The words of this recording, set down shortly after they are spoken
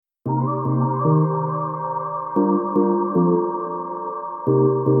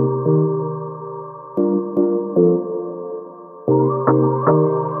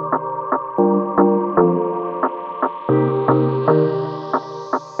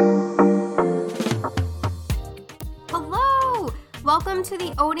Welcome to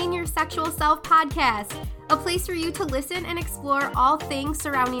the Owning Your Sexual Self podcast, a place for you to listen and explore all things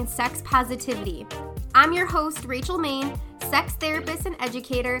surrounding sex positivity. I'm your host, Rachel Main, sex therapist and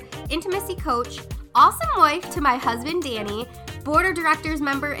educator, intimacy coach, awesome wife to my husband, Danny, board of directors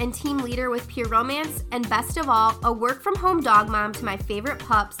member and team leader with Pure Romance, and best of all, a work-from-home dog mom to my favorite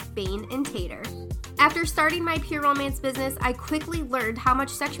pups, Bane and Tater. After starting my Pure Romance business, I quickly learned how much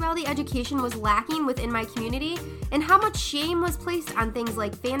sexuality education was lacking within my community and how much shame was placed on things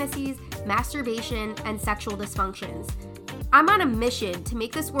like fantasies, masturbation, and sexual dysfunctions. I'm on a mission to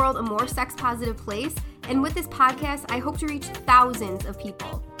make this world a more sex-positive place, and with this podcast, I hope to reach thousands of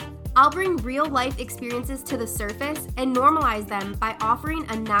people. I'll bring real-life experiences to the surface and normalize them by offering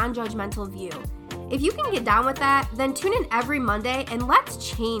a non-judgmental view. If you can get down with that, then tune in every Monday and let's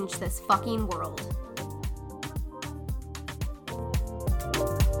change this fucking world.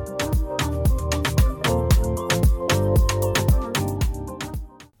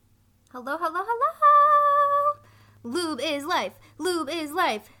 Hello, hello, hello. Lube is life. Lube is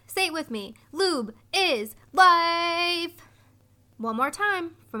life. Say it with me. Lube is life. One more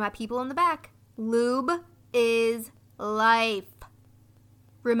time for my people in the back. Lube is life.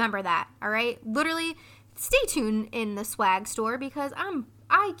 Remember that, all right? Literally, stay tuned in the swag store because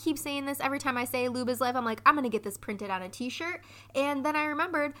I keep saying this every time I say lube is life. I'm like, I'm going to get this printed on a t-shirt. And then I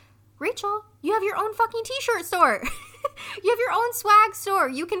remembered, Rachel, you have your own fucking t-shirt store. You have your own swag store.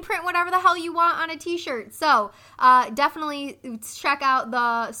 You can print whatever the hell you want on a t-shirt. So definitely check out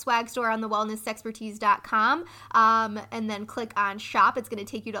the swag store on thewellnesssexpertise.com and then click on shop. It's going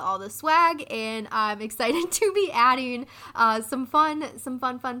to take you to all the swag, and I'm excited to be adding some fun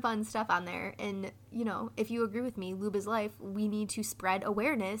stuff on there. And, you know, if you agree with me, lube is life. We need to spread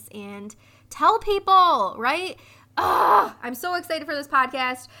awareness and tell people, right? I'm so excited for this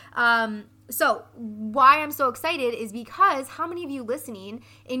podcast. So why I'm so excited is because how many of you listening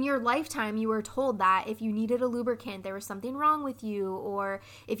in your lifetime you were told that if you needed a lubricant, there was something wrong with you, or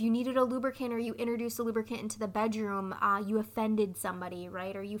if you needed a lubricant or you introduced a lubricant into the bedroom, you offended somebody,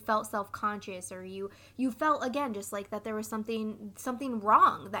 right? Or you felt self-conscious, or you felt, again, just like that there was something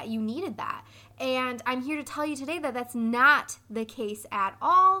wrong, that you needed that. And I'm here to tell you today that that's not the case at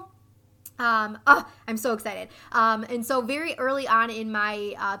all. I'm so excited. And so very early on in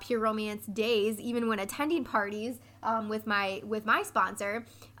my Pure Romance days, even when attending parties with my sponsor,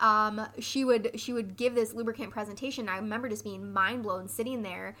 she would give this lubricant presentation. I remember just being mind blown sitting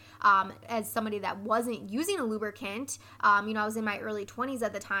there as somebody that wasn't using a lubricant. I was in my early 20s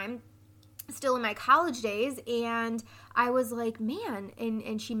at the time, still in my college days, and I was like, man,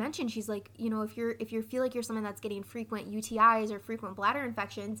 and she mentioned, she's like, if you feel like you're someone that's getting frequent UTIs or frequent bladder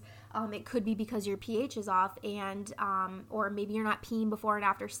infections, it could be because your pH is off, and or maybe you're not peeing before and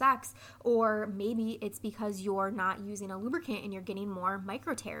after sex, or maybe it's because you're not using a lubricant and you're getting more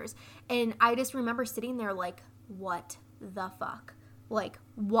micro tears. And I just remember sitting there like, what the fuck? Like,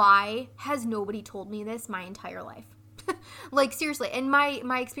 why has nobody told me this my entire life? Like, seriously. And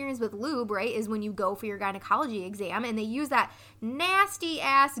my experience with lube, right, is when you go for your gynecology exam and they use that nasty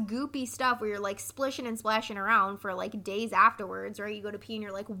ass goopy stuff where you're like splishing and splashing around for like days afterwards, right? You go to pee and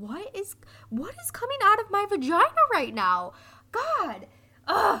you're like, what is coming out of my vagina right now? God.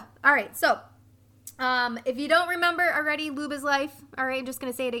 Ugh. All right. So if you don't remember already, lube is life. All right, I'm just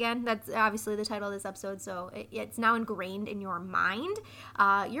going to say it again. That's obviously the title of this episode, so it's now ingrained in your mind.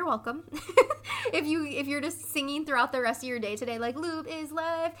 You're welcome. If you're just singing throughout the rest of your day today, like, lube is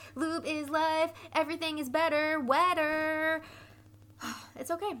life, everything is better, wetter. It's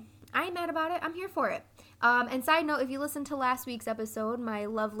okay. I ain't mad about it. I'm here for it. And side note, if you listened to last week's episode, my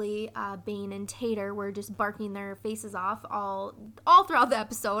lovely Bane and Tater were just barking their faces off all throughout the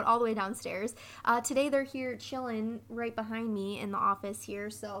episode, all the way downstairs. Today they're here chilling right behind me in the office here,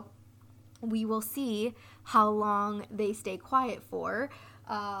 so we will see how long they stay quiet for.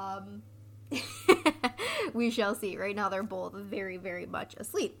 We shall see. Right now they're both very, very much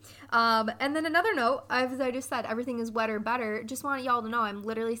asleep. And then another note, as I just said, everything is wetter, better. Just want y'all to know I'm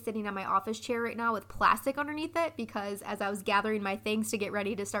literally sitting on my office chair right now with plastic underneath it because as I was gathering my things to get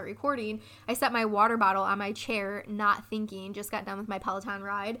ready to start recording, I set my water bottle on my chair, not thinking, just got done with my Peloton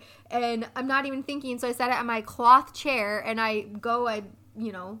ride, and I'm not even thinking, so I set it on my cloth chair, and I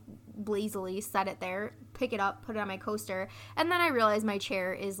blazily set it there, pick it up, put it on my coaster, and then I realized my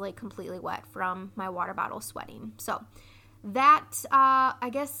chair is like completely wet from my water bottle sweating. So that, I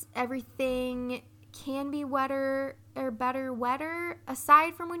guess everything can be wetter or better wetter,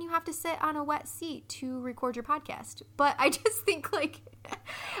 aside from when you have to sit on a wet seat to record your podcast. But I just think like,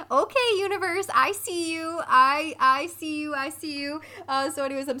 okay, universe, I see you. I see you. So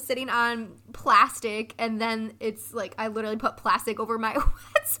anyways, I'm sitting on plastic, and then it's like I literally put plastic over my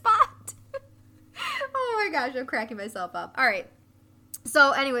wet spot. Oh my gosh, I'm cracking myself up. All right.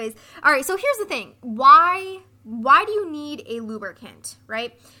 So anyways, all right, so here's the thing. Why do you need a lubricant,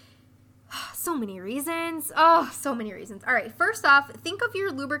 right? So many reasons. Oh, so many reasons. All right, first off, think of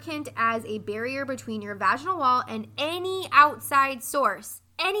your lubricant as a barrier between your vaginal wall and any outside source.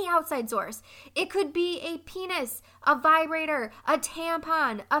 Any outside source. It could be a penis, a vibrator, a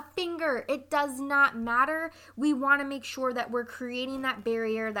tampon, a finger. It does not matter. We want to make sure that we're creating that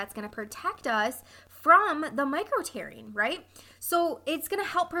barrier that's going to protect us from the microtearing, right? So it's going to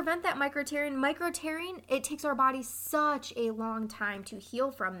help prevent that microtearing. Microtearing, it takes our body such a long time to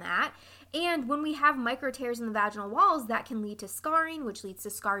heal from that. And when we have microtears in the vaginal walls, that can lead to scarring, which leads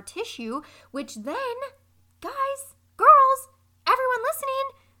to scar tissue, which then, guys, girls, everyone listening,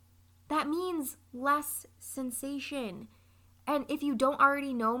 that means less sensation. And if you don't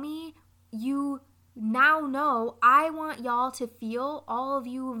already know me, you now know I want y'all to feel, all of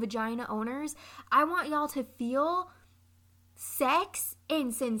you vagina owners, I want y'all to feel sex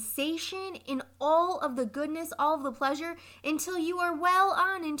and sensation in all of the goodness, all of the pleasure until you are well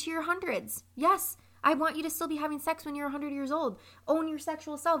on into your hundreds. Yes, I want you to still be having sex when you're 100 years old. Own your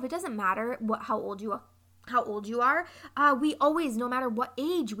sexual self. It doesn't matter how old you are. We always, no matter what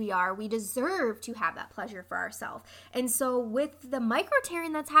age we are, we deserve to have that pleasure for ourselves. And so with the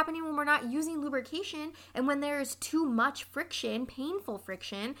microtearing that's happening when we're not using lubrication and when there's too much friction, painful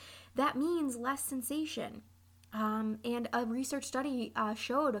friction, that means less sensation. And a research study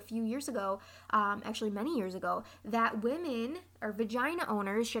showed a few years ago, actually many years ago, that women, or vagina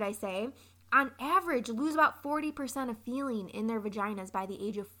owners, should I say, on average lose about 40% of feeling in their vaginas by the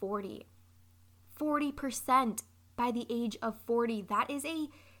age of 40. 40% by the age of 40. That is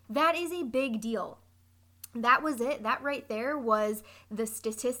a big deal. That was it. That right there was the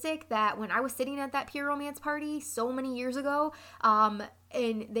statistic that when I was sitting at that Pure Romance party so many years ago,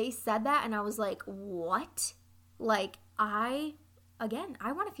 and they said that, and I was like, what? Like, I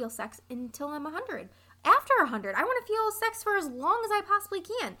want to feel sex until I'm 100. After 100, I want to feel sex for as long as I possibly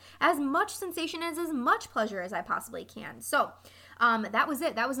can. As much sensation as much pleasure as I possibly can. So, that was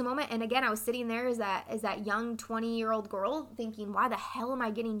it. That was the moment. And again, I was sitting there as that young 20-year-old girl thinking, why the hell am I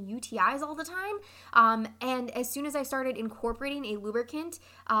getting UTIs all the time? And as soon as I started incorporating a lubricant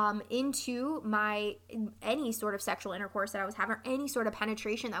into any sort of sexual intercourse that I was having, or any sort of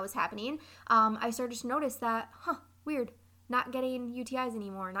penetration that was happening, I started to notice that, weird, not getting UTIs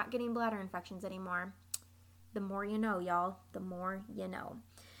anymore, not getting bladder infections anymore. The more you know, y'all, the more you know.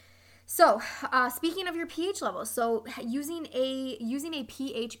 So, speaking of your pH level, so using a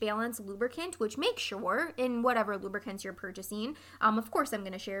pH balanced lubricant, which makes sure in whatever lubricants you're purchasing, of course I'm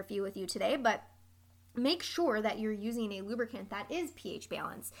going to share a few with you today, but make sure that you're using a lubricant that is pH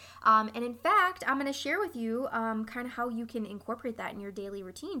balanced. And in fact, I'm going to share with you kind of how you can incorporate that in your daily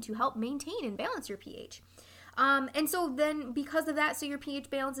routine to help maintain and balance your pH. And so then because of that, so your pH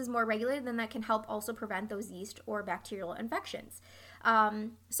balance is more regulated, then that can help also prevent those yeast or bacterial infections.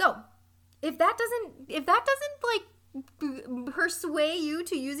 So if that doesn't like persuade you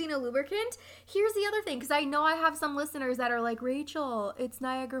to using a lubricant, here's the other thing, because I know I have some listeners that are like, Rachel, it's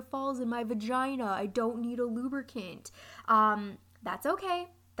Niagara Falls in my vagina. I don't need a lubricant. That's okay.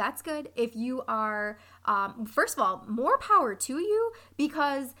 That's good. If you are, first of all, more power to you,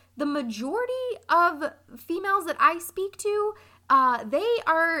 because the majority of females that I speak to, they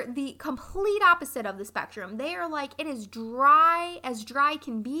are the complete opposite of the spectrum. They are like, it is dry as dry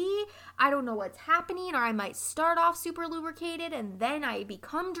can be. I don't know what's happening, or I might start off super lubricated and then I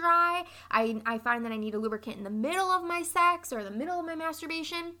become dry. I find that I need a lubricant in the middle of my sex or the middle of my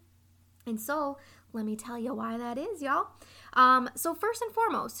masturbation. And so let me tell you why that is, y'all. So first and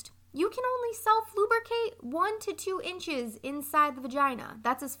foremost, you can only self-lubricate 1 to 2 inches inside the vagina.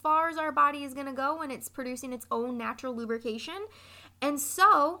 That's as far as our body is going to go when it's producing its own natural lubrication. And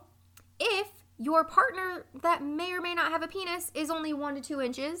so if your partner that may or may not have a penis is only 1 to 2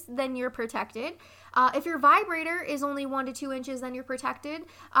 inches, then you're protected. If your vibrator is only 1 to 2 inches, then you're protected.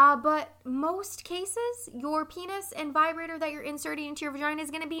 But most cases, your penis and vibrator that you're inserting into your vagina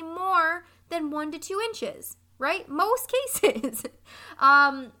is going to be more than 1 to 2 inches. Right? Most cases.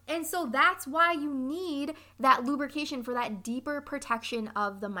 And so that's why you need that lubrication for that deeper protection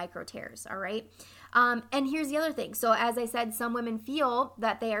of the micro tears. All right. And here's the other thing. So as I said, some women feel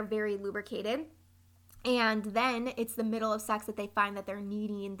that they are very lubricated. And then it's the middle of sex that they find that they're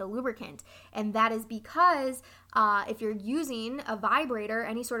needing the lubricant. And that is because if you're using a vibrator,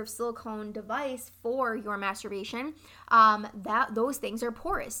 any sort of silicone device for your masturbation, those things are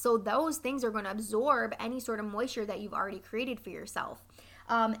porous. So those things are going to absorb any sort of moisture that you've already created for yourself.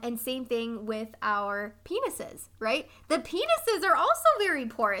 And same thing with our penises, right? The penises are also very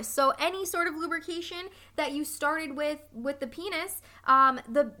porous. So any sort of lubrication that you started with the penis,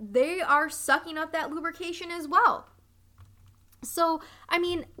 they are sucking up that lubrication as well. So, I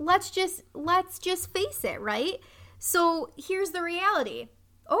mean, let's just face it, right? So here's the reality.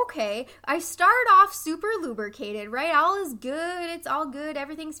 Okay, I start off super lubricated, right? All is good. It's all good.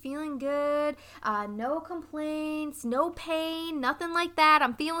 Everything's feeling good. No complaints, no pain, nothing like that.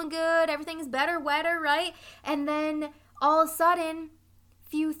 I'm feeling good. Everything's better, wetter, right? And then all of a sudden,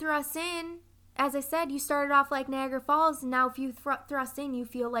 few thrusts in, as I said, you started off like Niagara Falls. And now if you thrust in, you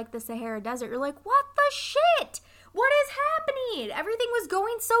feel like the Sahara Desert. You're like, what the shit? What is happening? Everything was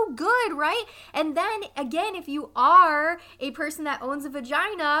going so good, right? And then again, if you are a person that owns a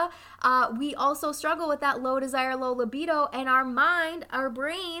vagina, we also struggle with that low desire, low libido, and our mind, our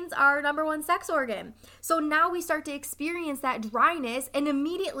brains, are our number one sex organ. So now we start to experience that dryness, and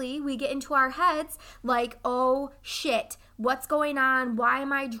immediately we get into our heads like, oh shit, what's going on? Why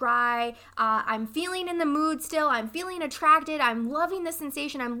am I dry? I'm feeling in the mood still. I'm feeling attracted. I'm loving the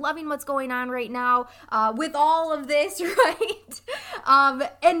sensation. I'm loving what's going on right now with all of this, right?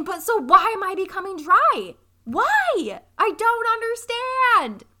 But so why am I becoming dry? Why? I don't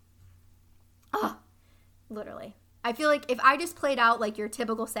understand. Literally. I feel like if I just played out like your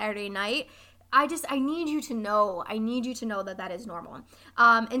typical Saturday night, I need you to know that is normal.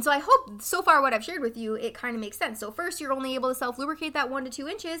 And so I hope so far what I've shared with you, it kind of makes sense. So first, you're only able to self-lubricate that 1 to 2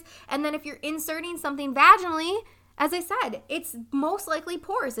 inches. And then if you're inserting something vaginally, as I said, it's most likely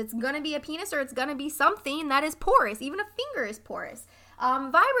porous. It's going to be a penis or it's going to be something that is porous. Even a finger is porous.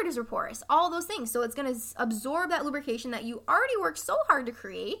 Vibrators are porous, all those things. So it's going to absorb that lubrication that you already worked so hard to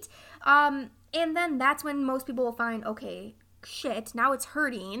create. And then that's when most people will find, okay, shit, now it's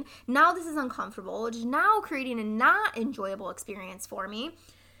hurting. Now this is uncomfortable. It's now creating a not enjoyable experience for me.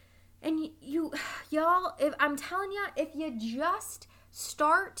 And y'all, if I'm telling you, if you just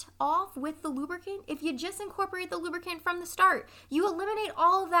start off with the lubricant, if you just incorporate the lubricant from the start, you eliminate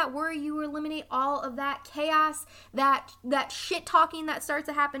all of that worry, you eliminate all of that chaos, that shit talking that starts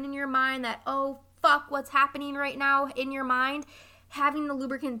to happen in your mind, that, oh, fuck, what's happening right now in your mind. Having the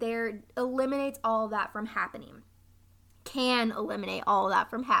lubricant there eliminates all of that from happening. Can eliminate all of that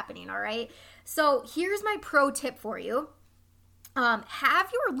from happening, all right? So here's my pro tip for you.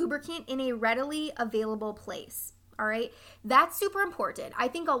 Have your lubricant in a readily available place. All right. That's super important. I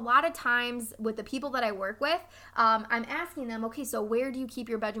think a lot of times with the people that I work with, I'm asking them, okay, so where do you keep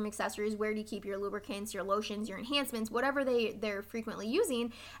your bedroom accessories? Where do you keep your lubricants, your lotions, your enhancements, whatever they're frequently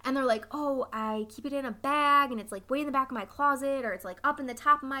using? And they're like, oh, I keep it in a bag and it's like way in the back of my closet, or it's like up in the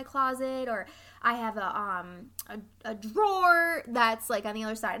top of my closet, or I have a drawer that's like on the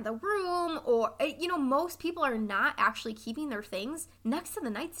other side of the room, or, most people are not actually keeping their things next to the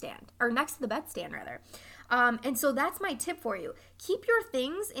nightstand, or next to the bedstand rather. And so that's my tip for you. Keep your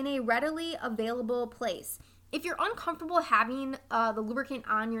things in a readily available place. If you're uncomfortable having the lubricant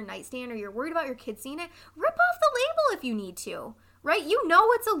on your nightstand, or you're worried about your kids seeing it, rip off the label if you need to, right? You know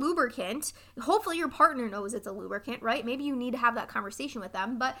it's a lubricant. Hopefully your partner knows it's a lubricant, right? Maybe you need to have that conversation with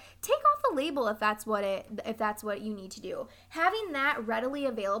them, but take off the label if that's what you need to do. Having that readily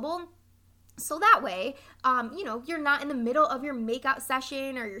available, so that way, you're not in the middle of your makeout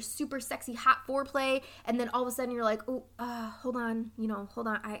session or your super sexy hot foreplay, and then all of a sudden you're like, oh, hold on,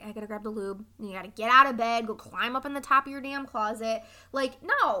 I gotta grab the lube. And you gotta get out of bed, go climb up in the top of your damn closet. Like,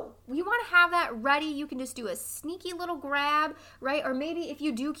 no, you want to have that ready. You can just do a sneaky little grab, right? Or maybe if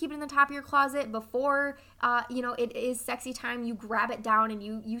you do keep it in the top of your closet before, it is sexy time, you grab it down and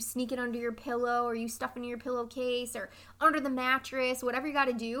you sneak it under your pillow, or you stuff it in your pillowcase or under the mattress, whatever you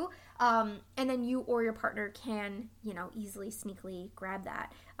gotta do. And then you or your partner can, easily, sneakily grab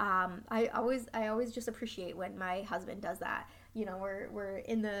that. I always just appreciate when my husband does that.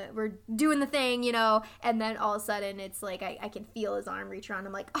 We're doing the thing, and then all of a sudden it's like, I can feel his arm reach around.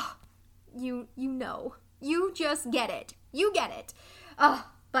 I'm like, oh, you just get it. You get it.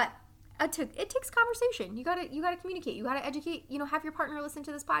 But it takes conversation. You gotta communicate. You gotta educate, have your partner listen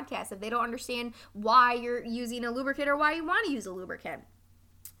to this podcast if they don't understand why you're using a lubricant or why you want to use a lubricant.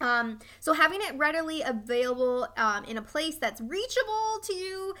 So having it readily available in a place that's reachable to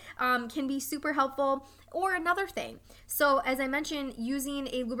you can be super helpful. Or another thing, so as I mentioned, using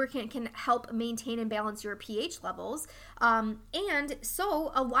a lubricant can help maintain and balance your pH levels. And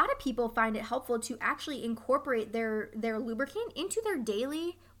so a lot of people find it helpful to actually incorporate their lubricant into their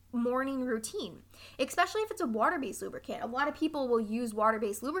daily morning routine, especially if it's a water-based lubricant. A lot of people will use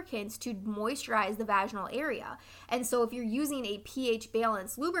water-based lubricants to moisturize the vaginal area. And so if you're using a pH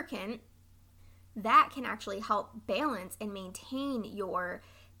balanced lubricant, that can actually help balance and maintain your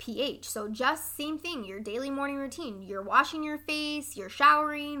pH. So just same thing, your daily morning routine, you're washing your face, you're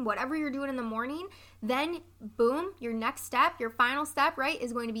showering, whatever you're doing in the morning, then boom, your next step, your final step, right,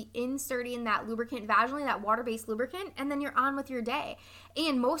 is going to be inserting that lubricant vaginally, that water-based lubricant, and then you're on with your day.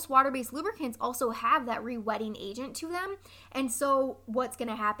 And most water-based lubricants also have that re-wetting agent to them. And so what's going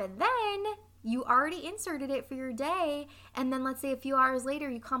to happen then? You already inserted it for your day, and then let's say a few hours later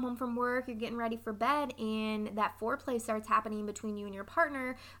you come home from work, you're getting ready for bed, and that foreplay starts happening between you and your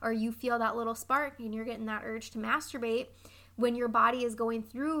partner, or you feel that little spark and you're getting that urge to masturbate. When your body is going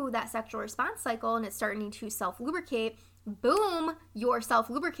through that sexual response cycle and it's starting to self-lubricate, boom, your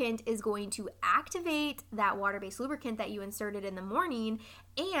self-lubricant is going to activate that water-based lubricant that you inserted in the morning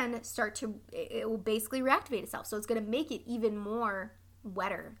and it will basically reactivate itself. So it's going to make it even more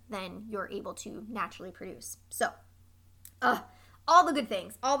wetter than you're able to naturally produce. So, all the good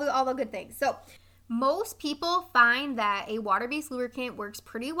things, all the good things. So, most people find that a water-based lubricant works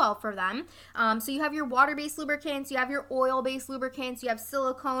pretty well for them. So you have your water-based lubricants, you have your oil-based lubricants, you have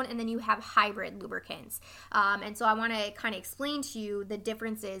silicone, and then you have hybrid lubricants. And so I want to kind of explain to you the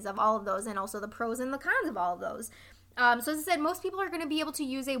differences of all of those and also the pros and the cons of all of those. So as I said, most people are going to be able to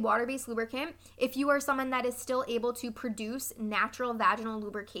use a water-based lubricant. If you are someone that is still able to produce natural vaginal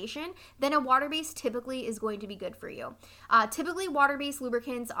lubrication, then a water-based typically is going to be good for you. Typically, water-based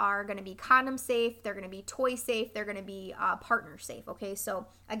lubricants are going to be condom safe, they're going to be toy safe, they're going to be partner safe, okay? So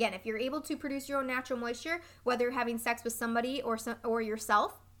again, if you're able to produce your own natural moisture, whether you're having sex with somebody or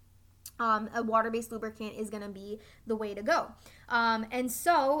yourself, a water-based lubricant is going to be the way to go. And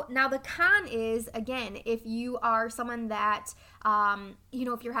so now the con is, again, if you are someone that,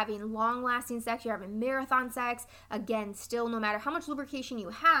 if you're having long-lasting sex, you're having marathon sex, again, still no matter how much lubrication you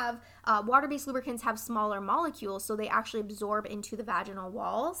have, water-based lubricants have smaller molecules, so they actually absorb into the vaginal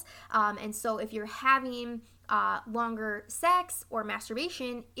walls. And so if you're having longer sex or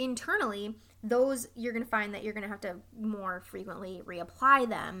masturbation internally, those you're going to find that you're going to have to more frequently reapply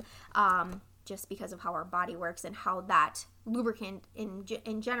them just because of how our body works and how that lubricant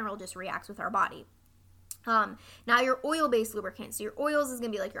in general just reacts with our body. Now your oil-based lubricants, so your oils is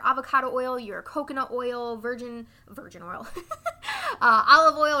going to be like your avocado oil, your coconut oil, virgin oil,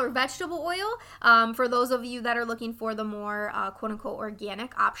 olive oil or vegetable oil. For those of you that are looking for the more quote-unquote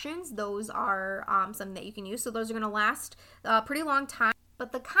organic options, those are something that you can use. So those are going to last a pretty long time.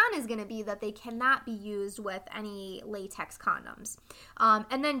 But the con is going to be that they cannot be used with any latex condoms.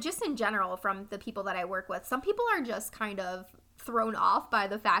 And then just in general, from the people that I work with, some people are just kind of thrown off by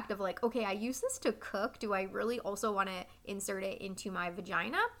the fact of like, okay, I use this to cook. Do I really also want to insert it into my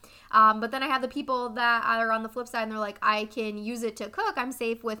vagina? But then I have the people that are on the flip side and they're like, I can use it to cook. I'm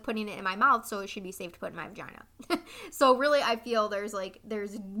safe with putting it in my mouth, so it should be safe to put in my vagina. So really, I feel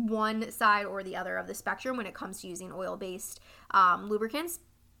there's one side or the other of the spectrum when it comes to using oil-based lubricants.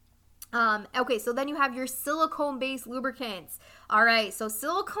 Okay, so then you have your silicone-based lubricants. All right, so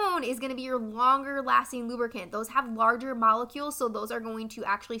silicone is going to be your longer-lasting lubricant. Those have larger molecules, so those are going to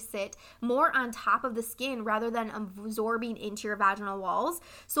actually sit more on top of the skin rather than absorbing into your vaginal walls.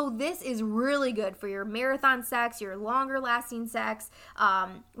 So this is really good for your marathon sex, your longer-lasting sex,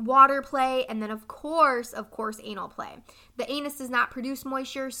 water play, and then of course, anal play. The anus does not produce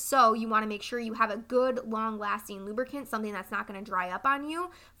moisture, so you want to make sure you have a good, long-lasting lubricant, something that's not going to dry up on you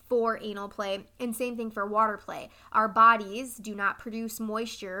for anal play, and same thing for water play. Our bodies do not produce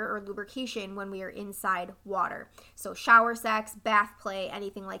moisture or lubrication when we are inside water. So shower sex, bath play,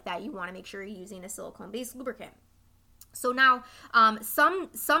 anything like that, you want to make sure you're using a silicone-based lubricant. So now, some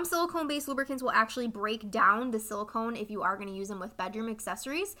silicone-based lubricants will actually break down the silicone if you are going to use them with bedroom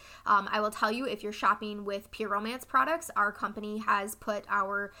accessories. I will tell you, if you're shopping with Pure Romance products, our company has put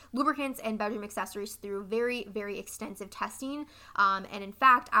our lubricants and bedroom accessories through very, very extensive testing. And in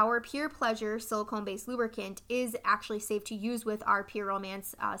fact, our Pure Pleasure silicone-based lubricant is actually safe to use with our Pure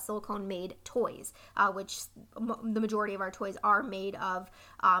Romance silicone-made toys, which the majority of our toys are made of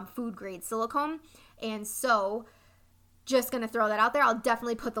food-grade silicone. And so Just going to throw that out there. I'll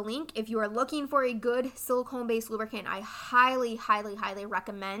definitely put the link. If you are looking for a good silicone-based lubricant, I highly, highly, highly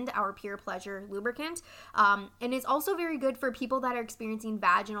recommend our Pure Pleasure lubricant. And it's also very good for people that are experiencing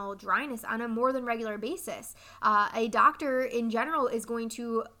vaginal dryness on a more than regular basis. A doctor in general is going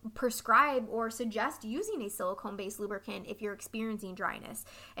to prescribe or suggest using a silicone-based lubricant if you're experiencing dryness.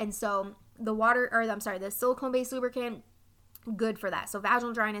 And so the silicone-based lubricant, good for that. So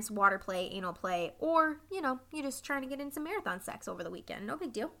vaginal dryness, water play, anal play, or, you're just trying to get in some marathon sex over the weekend. No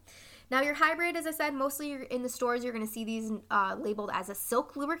big deal. Now your hybrid, as I said, mostly in the stores, you're going to see these labeled as a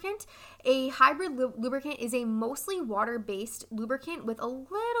silk lubricant. A hybrid lubricant is a mostly water-based lubricant with a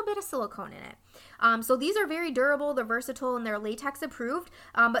little bit of silicone in it. So these are very durable, they're versatile, and they're latex approved.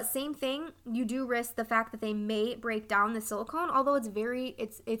 But same thing, you do risk the fact that they may break down the silicone, although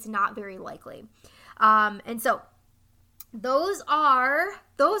it's not very likely. And so that's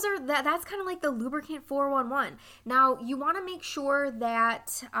kind of like the lubricant 411. Now, you want to make sure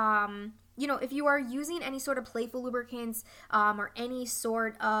that, if you are using any sort of playful lubricants or any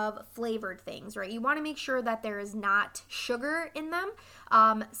sort of flavored things, right, you want to make sure that there is not sugar in them.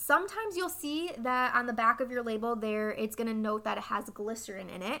 Sometimes you'll see that on the back of your label there, it's going to note that it has glycerin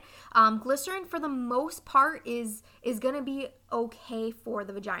in it. Glycerin, for the most part, is going to be okay for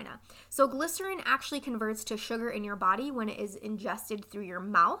the vagina. So glycerin actually converts to sugar in your body when it is ingested through your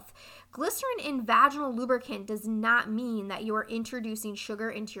mouth. Glycerin in vaginal lubricant does not mean that you are introducing sugar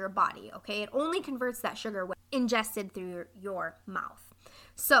into your body, okay? It only converts that sugar when ingested through your mouth.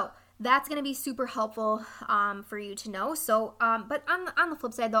 So that's going to be super helpful for you to know. So, but on the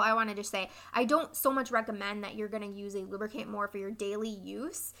flip side, though, I want to just say I don't so much recommend that you're going to use a lubricant more for your daily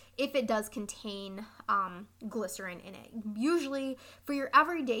use if it does contain glycerin in it. Usually, for your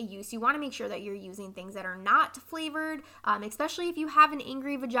everyday use, you want to make sure that you're using things that are not flavored, especially if you have an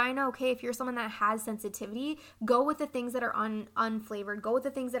angry vagina. Okay, if you're someone that has sensitivity, go with the things that are unflavored. Go with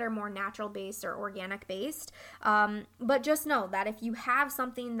the things that are more natural based or organic based. But just know that if you have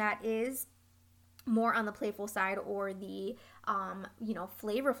something that is more on the playful side or the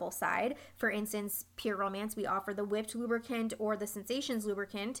flavorful side, for instance, Pure Romance, we offer the Whipped lubricant or the Sensations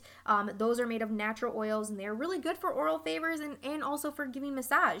lubricant. Those are made of natural oils and they're really good for oral favors and also for giving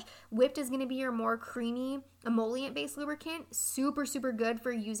massage. Whipped is going to be your more creamy emollient based lubricant, super good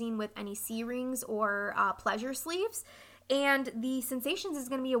for using with any C-rings or pleasure sleeves. And the Sensations is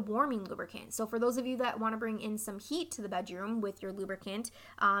going to be a warming lubricant. So for those of you that want to bring in some heat to the bedroom with your lubricant,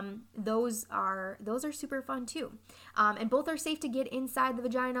 those are super fun too. And both are safe to get inside the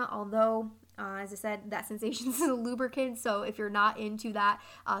vagina, although, as I said, that Sensations is a lubricant. So if you're not into that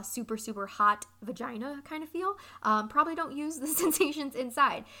super hot vagina kind of feel, probably don't use the Sensations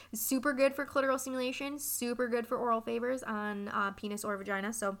inside. Super good for clitoral stimulation, super good for oral favors on penis or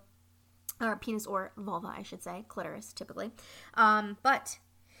vagina. Or penis or vulva, I should say, clitoris typically. But,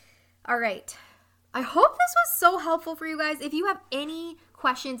 all right. I hope this was so helpful for you guys. If you have any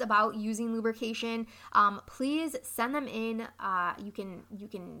questions about using lubrication, please send them in. You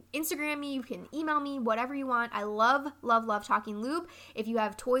can Instagram me, you can email me, whatever you want. I love talking lube. If you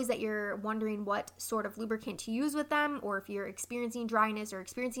have toys that you're wondering what sort of lubricant to use with them, or if you're experiencing dryness or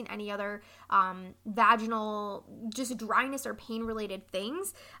experiencing any other vaginal just dryness or pain related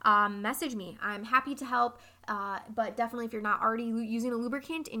things, message me. I'm happy to help. But definitely if you're not already using a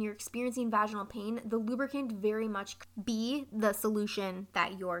lubricant and you're experiencing vaginal pain, the lubricant very much be the solution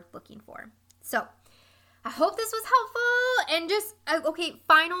that you're looking for. So I hope this was helpful. And just,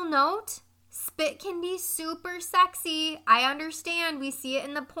 final note, spit can be super sexy. I understand. We see it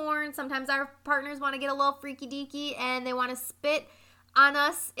in the porn. Sometimes our partners want to get a little freaky deaky and they want to spit on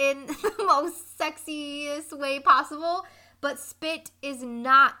us in the most sexiest way possible. But spit is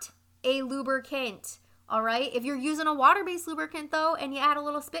not a lubricant. All right. If you're using a water-based lubricant, though, and you add a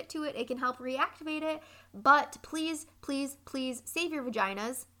little spit to it, it can help reactivate it. But please save your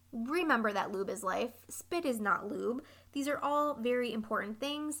vaginas. Remember that lube is life. Spit is not lube. These are all very important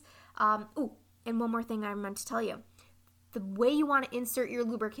things. And one more thing I meant to tell you. The way you want to insert your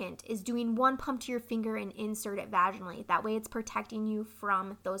lubricant is doing one pump to your finger and insert it vaginally. That way it's protecting you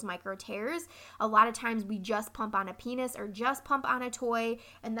from those micro tears. A lot of times we just pump on a penis or just pump on a toy,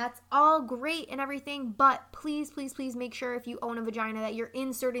 and that's all great and everything, but please make sure if you own a vagina that you're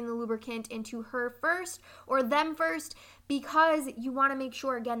inserting the lubricant into her first or them first, because you want to make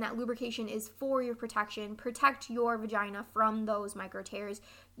sure, again, that lubrication is for your protection. Protect your vagina from those micro tears.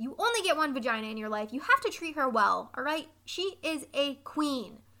 You only get one vagina in your life. You have to treat her well, all right? She is a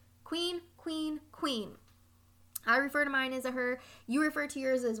queen. Queen. I refer to mine as a her. You refer to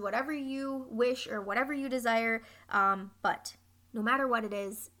yours as whatever you wish or whatever you desire. But no matter what it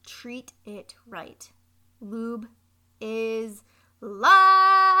is, treat it right. Lube is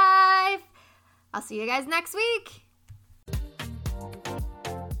life. I'll see you guys next week.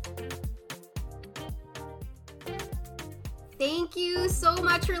 Thank you so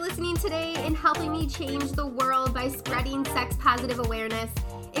much for listening today and helping me change the world by spreading sex positive awareness.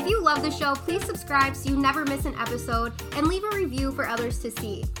 If you love the show, please subscribe so you never miss an episode and leave a review for others to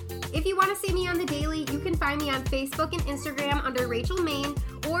see. If you want to see me on the daily, you can find me on Facebook and Instagram under Rachel Maine,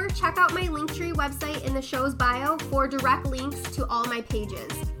 or check out my Linktree website in the show's bio for direct links to all my pages.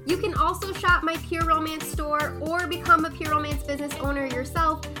 You can also shop my Pure Romance store or become a Pure Romance business owner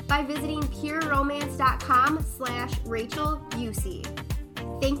yourself by visiting pureromance.com/RachelUC.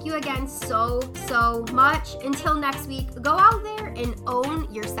 Thank you again so much. Until next week, go out there and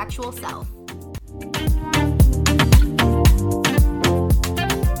own your sexual self.